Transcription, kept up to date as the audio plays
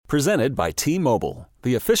Presented by T-Mobile,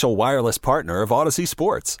 the official wireless partner of Odyssey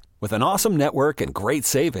Sports. With an awesome network and great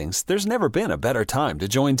savings, there's never been a better time to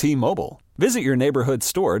join T-Mobile. Visit your neighborhood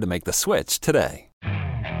store to make the switch today.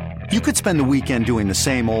 You could spend the weekend doing the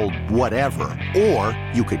same old whatever, or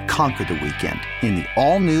you could conquer the weekend in the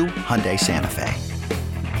all-new Hyundai Santa Fe.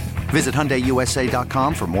 Visit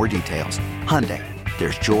HyundaiUSA.com for more details. Hyundai,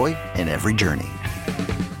 there's joy in every journey.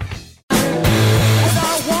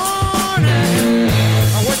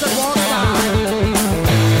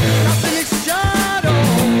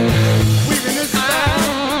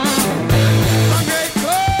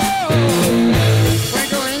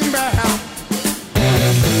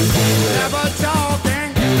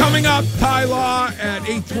 Coming up, Ty Law at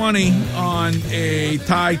 8:20 on a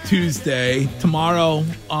Ty Tuesday. Tomorrow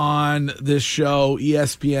on this show,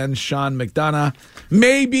 ESPN's Sean McDonough.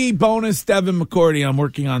 Maybe bonus Devin McCourty. I'm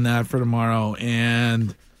working on that for tomorrow.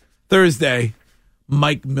 And Thursday,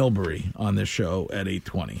 Mike Milbury on this show at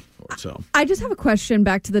 8:20 or so. I just have a question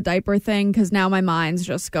back to the diaper thing because now my mind's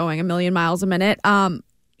just going a million miles a minute.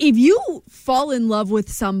 If you fall in love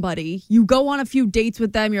with somebody, you go on a few dates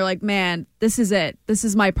with them, you're like, man, this is it. This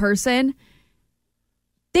is my person.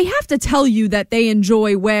 They have to tell you that they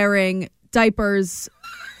enjoy wearing diapers,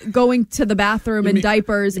 going to the bathroom in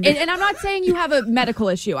diapers. And I'm not saying you have a medical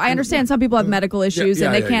issue. I understand some people have medical issues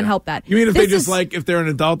and they can't help that. You mean if they're an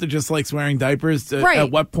adult that just likes wearing diapers, right. At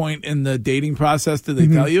what point in the dating process do they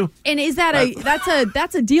tell you? And is that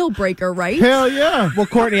that's a deal breaker, right? Hell yeah. Well,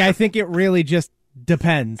 Courtney, I think it really just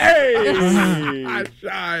depends. Hey,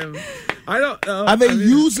 I don't know.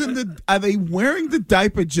 Are they wearing the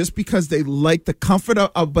diaper just because they like the comfort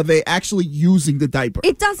of, but they actually using the diaper?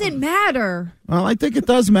 It doesn't matter. Well, I think it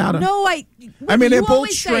does matter. No, I mean, they're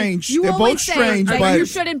both strange. They're both strange, but you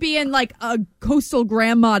shouldn't be in like a coastal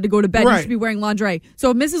grandma to go to bed. Right. You should be wearing lingerie.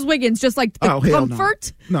 So Mrs. Wiggins just like the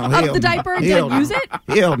comfort of the diaper and didn't use it?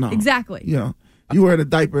 Hell no. Exactly. Yeah. You wear the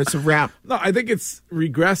diaper, it's a wrap. No, I think it's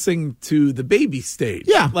regressing to the baby stage.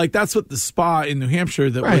 Yeah. Like that's what the spa in New Hampshire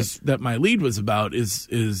that my lead was about is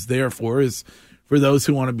for those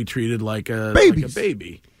who want to be treated like a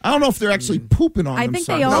baby. I don't know if they're actually pooping on themselves.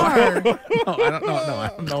 I think they are. No, I don't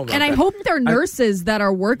know about and I hope they're nurses that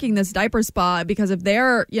are working this diaper spa, because if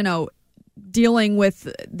they're, dealing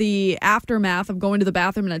with the aftermath of going to the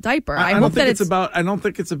bathroom in a diaper. I don't think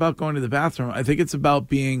it's about going to the bathroom. I think it's about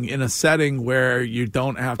being in a setting where you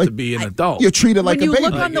don't have to be an adult. You're treated like a baby. When you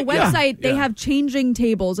look on the website, they have changing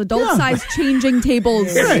tables, adult-sized changing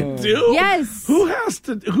tables. They do? Yes. Who has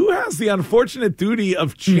the unfortunate duty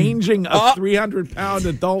of changing a 300-pound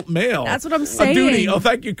adult male? That's what I'm saying. A duty. Oh,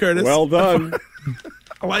 thank you, Curtis. Well done.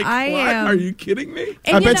 What? Are you kidding me?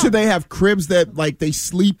 I bet you they have cribs that they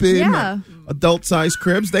sleep in. Yeah. Adult-sized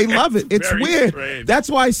cribs. They love it. It's weird. Strange. That's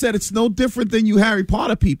why I said it's no different than you Harry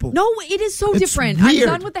Potter people. No, it is so different. Weird.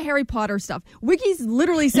 I'm done with the Harry Potter stuff. Wiggy's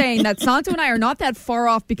literally saying that Santo and I are not that far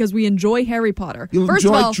off because we enjoy Harry Potter. First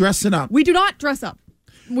of all, dressing up. We do not dress up.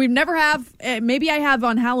 We never have. Maybe I have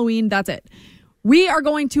on Halloween. That's it. We are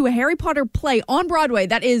going to a Harry Potter play on Broadway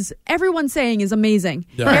that is, everyone's saying, is amazing.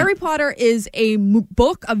 Yeah. Harry Potter is a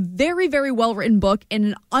book, a very, very well-written book, and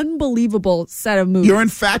an unbelievable set of movies. You're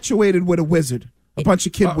infatuated with a wizard. A bunch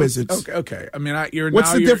of kid wizards. Okay. I mean,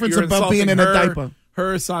 what's the difference about being in a diaper?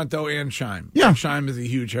 Her, Santo, and Shime. Yeah. Shime is a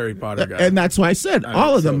huge Harry Potter guy. And that's why I said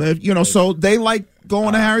all of them. So they like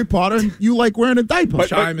going to Harry Potter, and you like wearing a diaper. But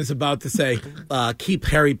Shime is about to say, keep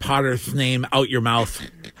Harry Potter's name out your mouth.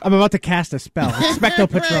 I'm about to cast a spell. Expecto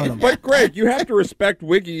Patronum. But Greg, you have to respect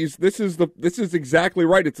Wiggy's. This is exactly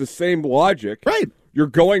right. It's the same logic. Right. You're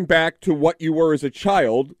going back to what you were as a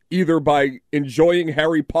child, either by enjoying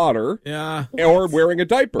Harry Potter, or wearing a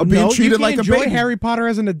diaper. Or being treated you can like enjoy a baby. Harry Potter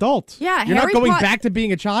as an adult. Yeah, you're not going back to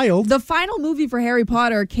being a child. The final movie for Harry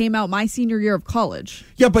Potter came out my senior year of college.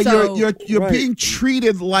 Yeah, but you're being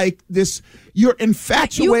treated like this. You're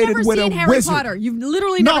infatuated with a Harry wizard. Potter. You've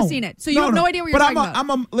literally never seen it, so you have no idea what you're talking about.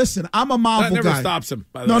 I'm a Marvel guy. That never stops him.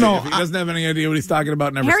 By the way. If he doesn't have any idea what he's talking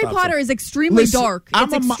about, never Harry stops Potter him. is extremely dark.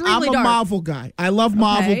 I'm a Marvel guy. I love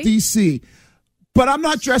Marvel, DC, but I'm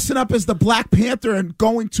not dressing up as the Black Panther and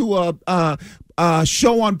going to a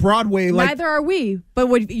show on Broadway. Neither are we.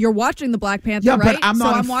 But you're watching the Black Panther, right? But I'm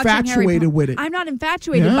not infatuated with it. I'm not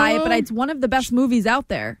infatuated by it, but it's one of the best movies out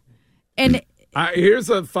there. And here's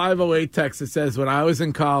a 508 text that says, when I was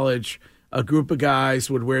in college, a group of guys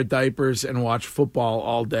would wear diapers and watch football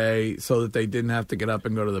all day so that they didn't have to get up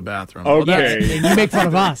and go to the bathroom. Okay. And you make fun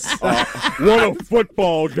of us. What a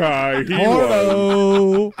football guy he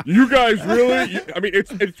was. You guys really, I mean,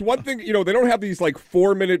 it's one thing, they don't have these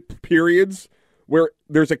 4-minute periods where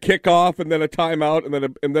there's a kickoff and then a timeout and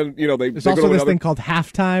then There's also this thing called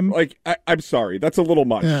halftime. Like I'm sorry, that's a little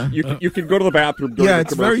much. Yeah. You can go to the bathroom during the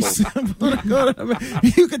it's very commercial. simple.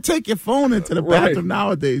 You can take your phone into the bathroom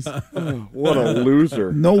nowadays. What a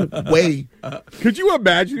loser. No way. Could you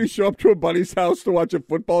imagine you show up to a buddy's house to watch a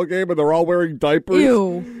football game and they're all wearing diapers?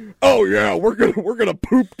 Ew. Oh yeah, we're gonna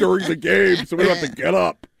poop during the game, so we don't have to get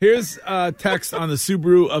up. Here's a text on the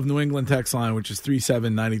Subaru of New England text line, which is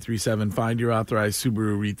 37937. Find your authorized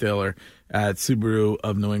Subaru retailer at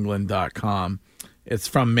SubaruofNewEngland.com. It's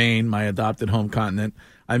from Maine, my adopted home continent.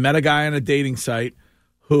 I met a guy on a dating site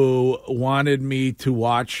who wanted me to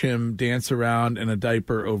watch him dance around in a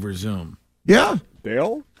diaper over Zoom. Yeah.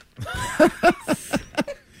 Dale?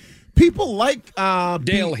 People like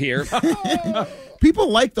Dale here. People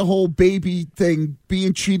like the whole baby thing,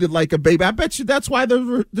 being treated like a baby. I bet you that's why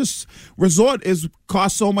this resort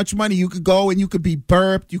costs so much money. You could go and you could be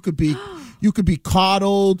burped, you could be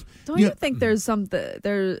coddled. Don't you think there's something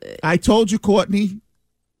there? I told you, Courtney.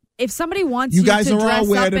 If somebody wants You you guys to are all dress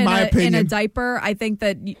weird, up in my in opinion. a diaper, I think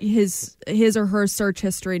that his or her search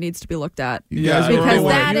history needs to be looked at. Yeah, because right.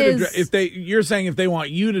 that is you're saying if they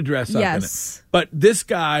want you to dress up yes. in it. But this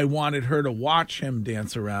guy wanted her to watch him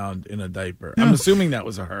dance around in a diaper. I'm assuming that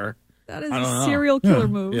was a her. That is a serial killer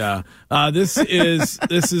move. Yeah. This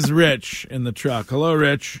is Rich in the truck. Hello,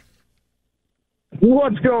 Rich.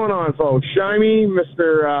 What's going on, folks? Shiny,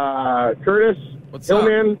 Mr. Curtis, What's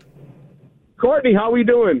Hillman. Courtney, how we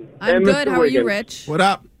doing? I'm and good. Mr. How are you, Wiggins. Rich? What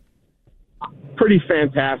up? Pretty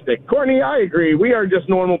fantastic. Courtney, I agree. We are just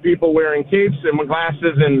normal people wearing capes and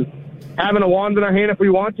glasses and having a wand in our hand if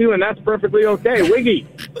we want to, and that's perfectly okay. Wiggy,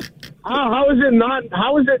 how is it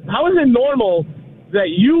normal that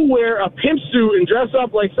you wear a pimp suit and dress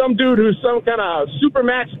up like some dude who's some kind of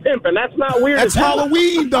supermax pimp, and that's not weird? That's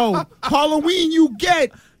Halloween, though. Halloween, you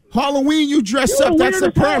dress up. That's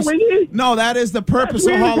the purpose. No, that is the purpose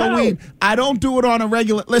of Halloween. I don't do it on a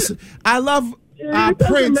regular. Listen, I love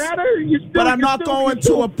Prince, but I'm not going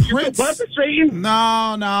to a Prince.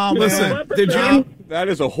 No. Listen, That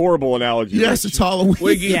is a horrible analogy. Yes, it's Halloween.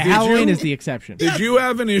 Wiggy, Halloween is the exception. Did you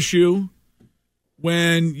have an issue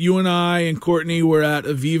when you and I and Courtney were at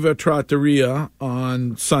Aviva Trattoria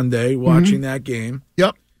on Sunday watching that game?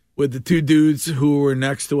 Yep. With the two dudes who were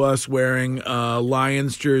next to us wearing a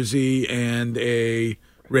Lions jersey and a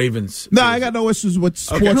Ravens jersey. No, I got no issues with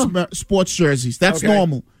sports jerseys. That's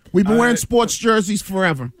normal. We've been wearing sports jerseys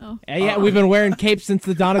forever. Oh. Yeah, we've been wearing capes since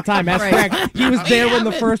the dawn of time. That's correct. He was there when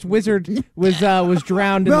the first wizard was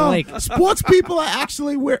drowned in the lake. Sports people are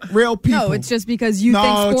actually real people. No, it's just because you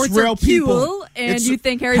think sports real are people. cool and you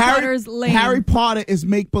think Harry Potter's lame. Harry Potter is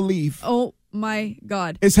make-believe. Oh, my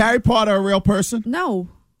God. Is Harry Potter a real person? No.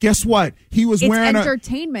 Guess what? He was wearing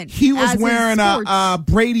entertainment. He was wearing a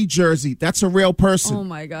Brady jersey. That's a real person. Oh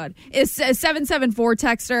my God! It's a 774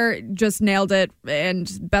 texter just nailed it, and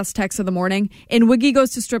best text of the morning. And Wiggy goes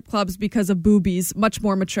to strip clubs because of boobies. Much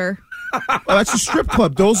more mature. Well, that's a strip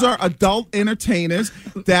club. Those are adult entertainers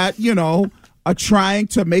that are trying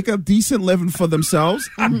to make a decent living for themselves.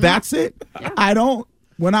 That's it. Yeah.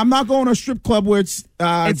 When I'm not going to a strip club where it's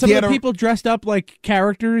and some of the people dressed up like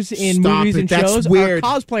characters in movies and shows weird.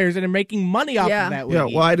 are cosplayers and are making money off of that. Yeah,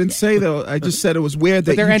 well, I didn't say though. I just said it was weird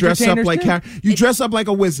that you dress up like dress up like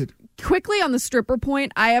a wizard. Quickly on the stripper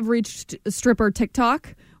point, I have reached stripper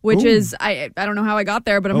TikTok, which is I don't know how I got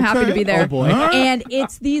there, but I'm happy to be there. Oh boy! And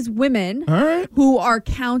it's these women who are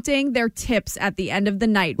counting their tips at the end of the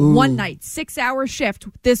night. One night, 6-hour shift.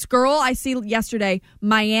 This girl I see yesterday,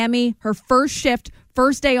 Miami, her first shift.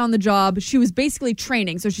 First day on the job, she was basically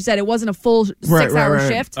training. So she said it wasn't a full 6-hour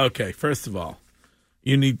shift. Okay, first of all,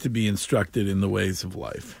 you need to be instructed in the ways of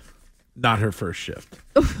life. Not her first shift.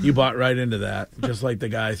 You bought right into that, just like the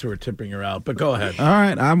guys who were tipping her out. But go ahead. All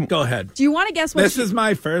right, go ahead. Do you want to guess what? This is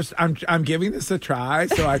my first. I'm giving this a try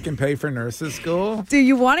so I can pay for nurses school. Do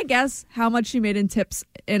you want to guess how much she made in tips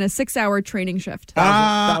in a 6-hour training shift?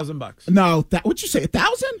 $1,000. No, what'd you say?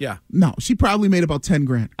 1,000? Yeah. No, she probably made about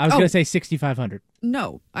 $10,000. I was going to say 6,500.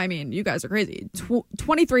 No, I mean you guys are crazy.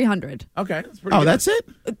 2,300. Okay, that's pretty good. That's it.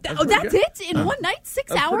 That's it in one night,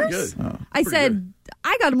 6 hours. I said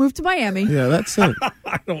I got to move to Miami. Yeah, that's it.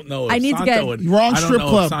 I don't know. If I need Santo to get would, wrong I don't strip know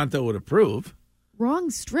club. If Santo would approve.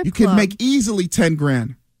 Wrong strip You club. can make easily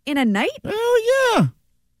 $10,000 in a night. Oh yeah.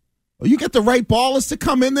 Oh, you get the right ballers to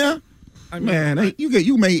come in there. Man,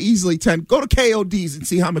 you may easily 10. Go to KODs and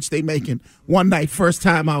see how much they making one night, first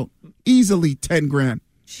time out. Easily $10,000.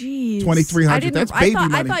 Jeez. $2,300. That's baby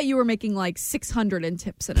money. I thought you were making like $600 in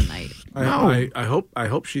tips in a night. I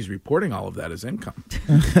hope she's reporting all of that as income.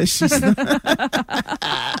 Is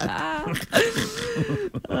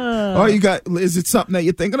it something that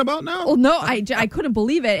you're thinking about now? Well, no, I couldn't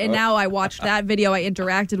believe it. And now I watched that video. I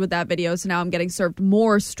interacted with that video. So now I'm getting served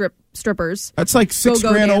more strippers. That's like $6,000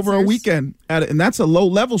 dancers. over a weekend. And that's a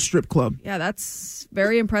low-level strip club. Yeah, that's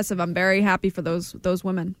very impressive. I'm very happy for those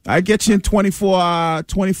women. I get you in 24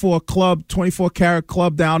 karat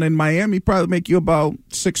club down in Miami. Probably make you about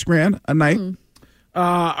 $6,000 a night.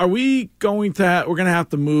 Are we going to? We're going to have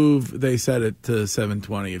to move. They said it to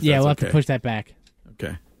 720. Yeah, we'll have to push that back.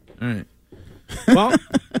 Okay. All right. Well,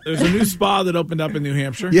 there's a new spa that opened up in New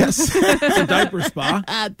Hampshire. Yes, it's a diaper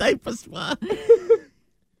spa. Diaper spa.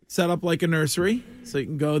 Set up like a nursery, so you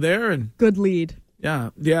can go there and. Good lead. Yeah.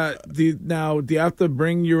 Do you have to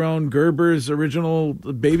bring your own Gerber's original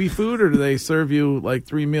baby food, or do they serve you like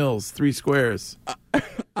 3 meals, 3 squares?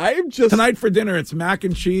 Tonight for dinner, it's mac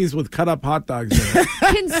and cheese with cut up hot dogs in it.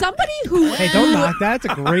 Can somebody who Hey, don't knock that.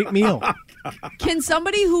 It's a great meal. Can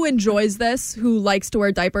somebody who enjoys this, who likes to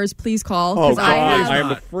wear diapers, please call? Oh, God,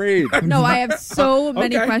 I'm afraid. No, I have so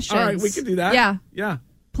many questions. All right, we can do that. Yeah.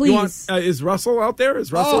 Please. Is Russell out there?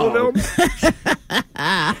 Is Russell available?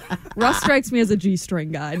 Russ strikes me as a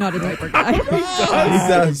G-string guy, not a diaper guy. He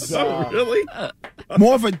does. Oh, really?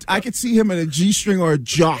 More of I could see him in a G-string or a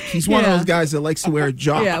jock. He's one of those guys that likes to wear a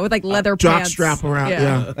jock. Yeah, with like leather jock pants. strap around.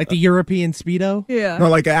 Yeah. Like the European Speedo? Yeah. No,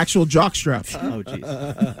 like an actual jock strap. Oh, jeez.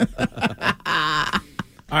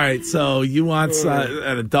 All right, so you want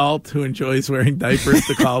an adult who enjoys wearing diapers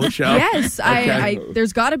to call the show? Yes, okay.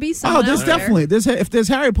 There's got to be someone. Oh, there's definitely. If there's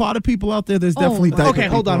Harry Potter people out there, there's definitely diaper Okay,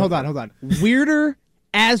 hold people. on. Weirder,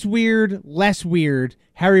 as weird, less weird,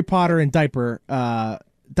 Harry Potter and diaper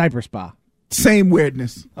spa. Same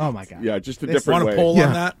weirdness. Oh, my God. Yeah, just a different way. Want a poll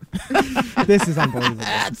on that? This is unbelievable.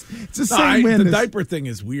 It's the same weirdness. The diaper thing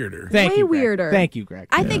is weirder. Way weirder. Thank you, Greg.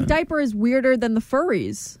 I think diaper is weirder than the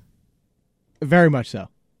furries. Very much so.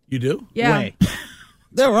 You do? Yeah. Way.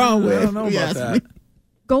 They're all weird. I don't know about that.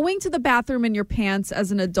 Going to the bathroom in your pants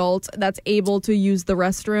as an adult that's able to use the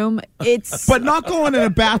restroom, it's... But not going in a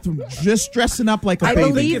bathroom, just dressing up like a baby. I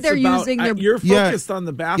believe they're using their... You're focused on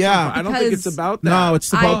the bathroom. Yeah. I don't think it's about that. No,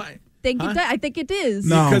 it's about... I think it is.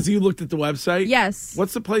 No. Because you looked at the website? Yes.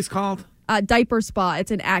 What's the place called? Diaper Spa.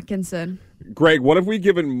 It's in Atkinson. Greg, what have we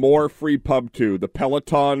given more free pub to, the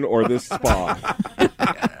Peloton or this spa?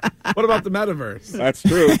 What about the metaverse? That's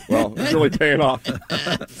true. Well, it's really paying off.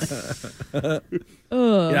 Yeah,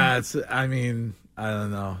 I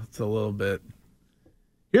don't know. It's a little bit.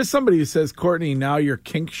 Here's somebody who says, Courtney, now you're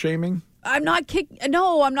kink shaming. I'm not kink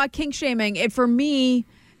shaming. For me,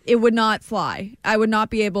 it would not fly. I would not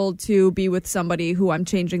be able to be with somebody who I'm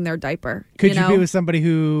changing their diaper. Could you be with somebody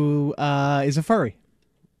who is a furry?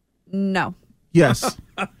 No. Yes.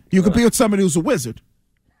 You could be with somebody who's a wizard.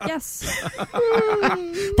 Yes.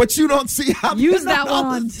 But you don't see how use that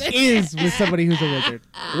one is with somebody who's a wizard.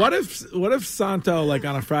 What if Santo, like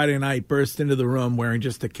on a Friday night, burst into the room wearing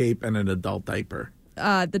just a cape and an adult diaper?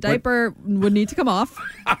 The diaper would need to come off.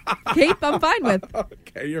 Cape, I'm fine with.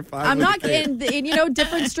 Okay, you're fine. I'm with not the cape. in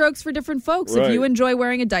different strokes for different folks. Right. If you enjoy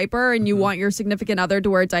wearing a diaper and you want your significant other to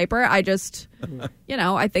wear a diaper, I just,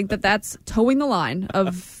 I think that's towing the line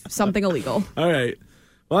of something illegal. All right.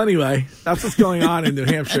 Well, anyway, that's what's going on in New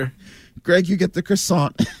Hampshire. Greg, you get the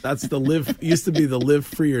croissant. That's used to be the live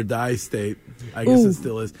free or die state. I guess it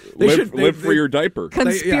still is. Live for your diaper.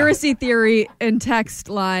 Conspiracy theory in text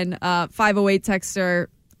line, 508 texter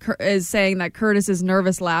is saying that Curtis is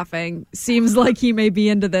nervous laughing. Seems like he may be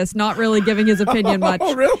into this, not really giving his opinion much.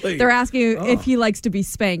 Oh, really? They're asking if he likes to be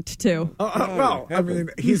spanked, too. Well, I mean,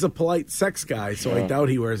 he's a polite sex guy, so I doubt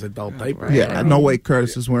he wears adult diapers. Right. Yeah, no way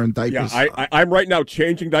Curtis is wearing diapers. Yeah, I'm right now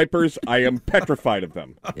changing diapers. I am petrified of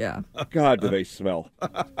them. Yeah. God, do they smell.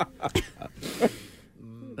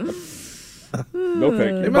 No,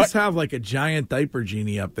 thank you. They must have like a giant diaper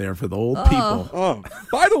genie up there for the old people. Oh,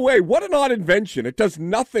 by the way, what an odd invention. It does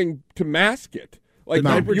nothing to mask it. Like,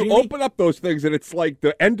 diaper you genie? open up those things and it's like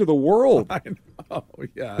the end of the world. I know.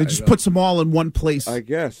 Yeah. They just puts them all in one place. I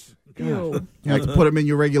guess. Ew. You like to put them in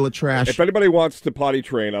your regular trash. If anybody wants to potty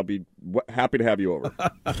train, I'll be happy to have you over.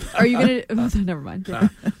 Are you going to... Oh, never mind.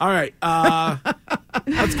 All right.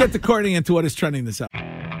 Let's get to Courtney into what is trending this hour.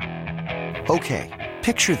 Okay,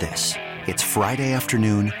 picture this. It's Friday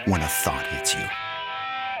afternoon when a thought hits you.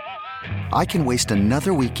 I can waste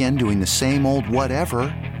another weekend doing the same old whatever,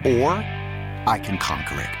 or I can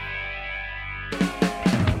conquer it.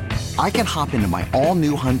 I can hop into my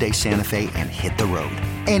all-new Hyundai Santa Fe and hit the road.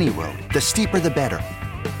 Any road. The steeper, the better.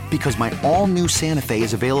 Because my all-new Santa Fe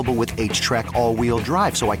is available with H-Track all-wheel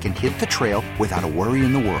drive, so I can hit the trail without a worry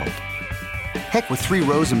in the world. Heck, with 3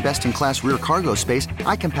 rows and best-in-class rear cargo space,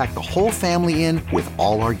 I can pack the whole family in with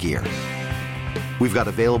all our gear. We've got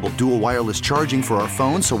available dual wireless charging for our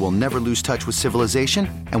phones, so we'll never lose touch with civilization,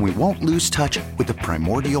 and we won't lose touch with the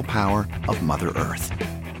primordial power of Mother Earth.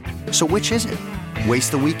 So which is it?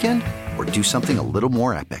 Waste the weekend or do something a little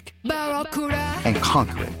more epic? And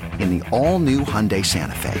conquer it in the all-new Hyundai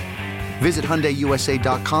Santa Fe. Visit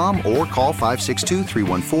HyundaiUSA.com or call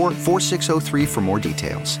 562-314-4603 for more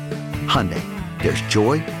details. Hyundai, there's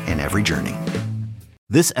joy in every journey.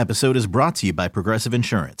 This episode is brought to you by Progressive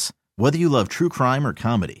Insurance. Whether you love true crime or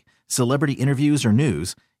comedy, celebrity interviews or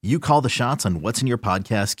news, you call the shots on what's in your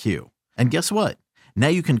podcast queue. And guess what? Now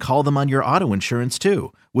you can call them on your auto insurance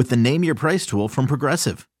too with the Name Your Price tool from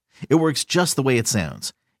Progressive. It works just the way it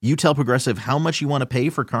sounds. You tell Progressive how much you want to pay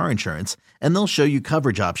for car insurance, and they'll show you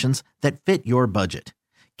coverage options that fit your budget.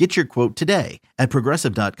 Get your quote today at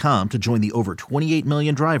Progressive.com to join the over 28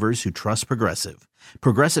 million drivers who trust Progressive.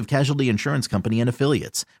 Progressive Casualty Insurance Company and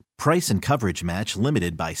Affiliates. Price and coverage match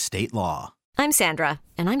limited by state law. I'm Sandra,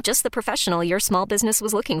 and I'm just the professional your small business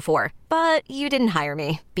was looking for. But you didn't hire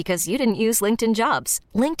me because you didn't use LinkedIn Jobs.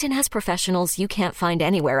 LinkedIn has professionals you can't find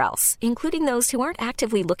anywhere else, including those who aren't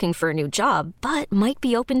actively looking for a new job, but might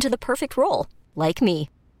be open to the perfect role, like me.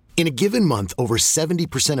 In a given month, over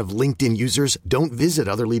 70% of LinkedIn users don't visit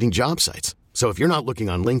other leading job sites. So if you're not looking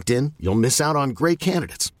on LinkedIn, you'll miss out on great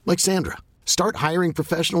candidates like Sandra. Start hiring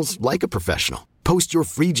professionals like a professional. Post your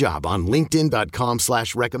free job on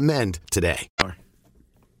linkedin.com/recommend today.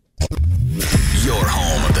 Your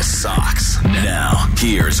home of the Sox. Now,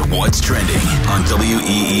 here's what's trending on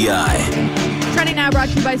WEEI. Trending now brought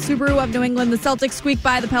to you by Subaru of New England. The Celtics squeaked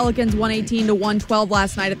by the Pelicans 118-112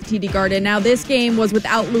 last night at the TD Garden. Now, this game was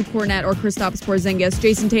without Luke Cornett or Kristaps Porzingis.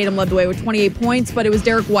 Jason Tatum led the way with 28 points, but it was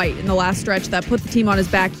Derek White in the last stretch that put the team on his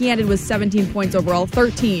back. He ended with 17 points overall,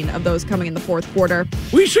 13 of those coming in the fourth quarter.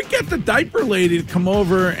 We should get the diaper lady to come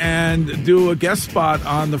over and do a guest spot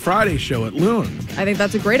on the Friday show at Loon. I think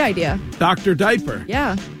that's a great idea. Dr. Diaper.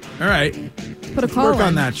 Yeah. All right. Put a call Work in.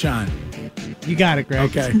 on that, Sean. You got it,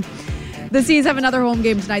 Greg. Okay. The C's have another home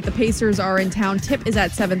game tonight. The Pacers are in town. Tip is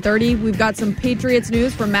at 7:30. We've got some Patriots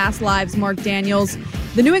news from Mass Live's Mark Daniels.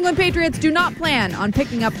 The New England Patriots do not plan on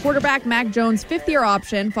picking up quarterback Mac Jones' fifth-year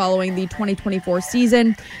option following the 2024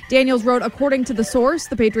 season. Daniels wrote, according to the source,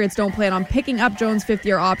 the Patriots don't plan on picking up Jones'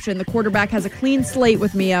 fifth-year option. The quarterback has a clean slate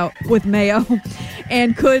with Mayo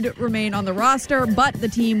and could remain on the roster, but the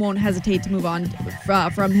team won't hesitate to move on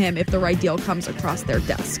from him if the right deal comes across their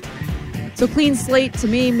desk. So clean slate to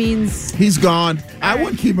me means he's gone. I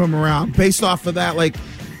wouldn't keep him around based off of that,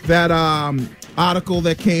 article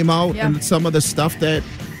that came out and some of the stuff that,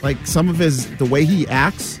 some of the way he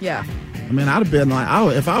acts. Yeah. I mean, I'd have been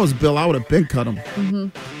if I was Bill, I would have been cut him. Mm-hmm.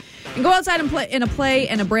 And go outside and play in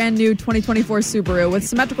a brand new 2024 Subaru with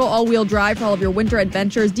symmetrical all-wheel drive for all of your winter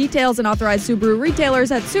adventures. Details and authorized Subaru retailers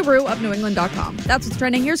at SubaruofNewEngland.com. That's what's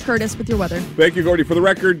trending. Here's Curtis with your weather. Thank you, Gordy. For the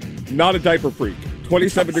record, not a diaper freak.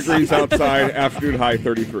 27 degrees outside, afternoon high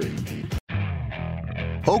 33.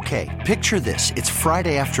 Okay, picture this. It's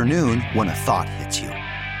Friday afternoon when a thought hits you.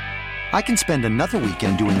 I can spend another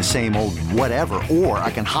weekend doing the same old whatever, or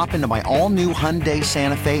I can hop into my all-new Hyundai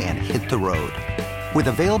Santa Fe and hit the road. With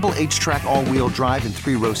available H-Track all-wheel drive and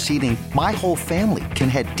 3-row seating, my whole family can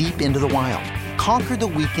head deep into the wild. Conquer the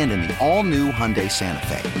weekend in the all-new Hyundai Santa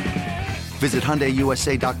Fe. Visit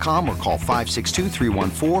HyundaiUSA.com or call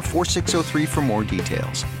 562-314-4603 for more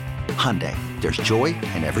details. Hyundai, there's joy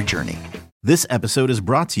in every journey. This episode is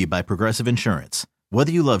brought to you by Progressive Insurance.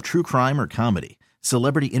 Whether you love true crime or comedy,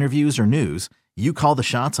 celebrity interviews or news, you call the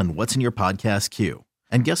shots on what's in your podcast queue.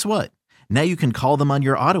 And guess what? Now you can call them on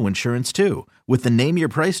your auto insurance too with the Name Your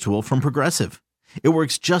Price tool from Progressive. It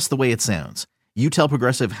works just the way it sounds. You tell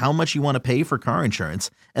Progressive how much you want to pay for car insurance,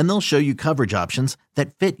 and they'll show you coverage options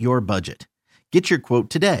that fit your budget. Get your quote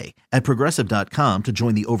today at Progressive.com to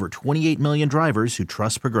join the over 28 million drivers who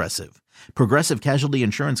trust Progressive. Progressive Casualty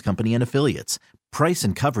Insurance Company and Affiliates. Price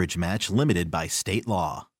and coverage match limited by state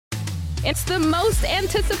law. It's the most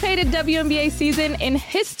anticipated WNBA season in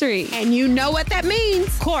history. And you know what that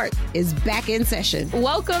means. Court is back in session.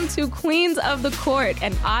 Welcome to Queens of the Court,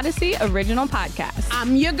 an Odyssey original podcast.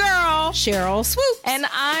 I'm your girl, Cheryl Swoops. And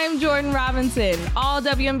I'm Jordan Robinson. All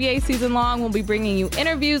WNBA season long, we'll be bringing you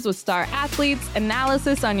interviews with star athletes,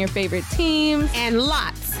 analysis on your favorite teams, and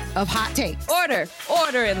lots of hot takes. Order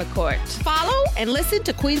in the court. Follow and listen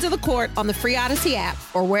to Queens of the Court on the free Odyssey app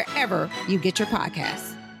or wherever you get your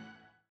podcasts.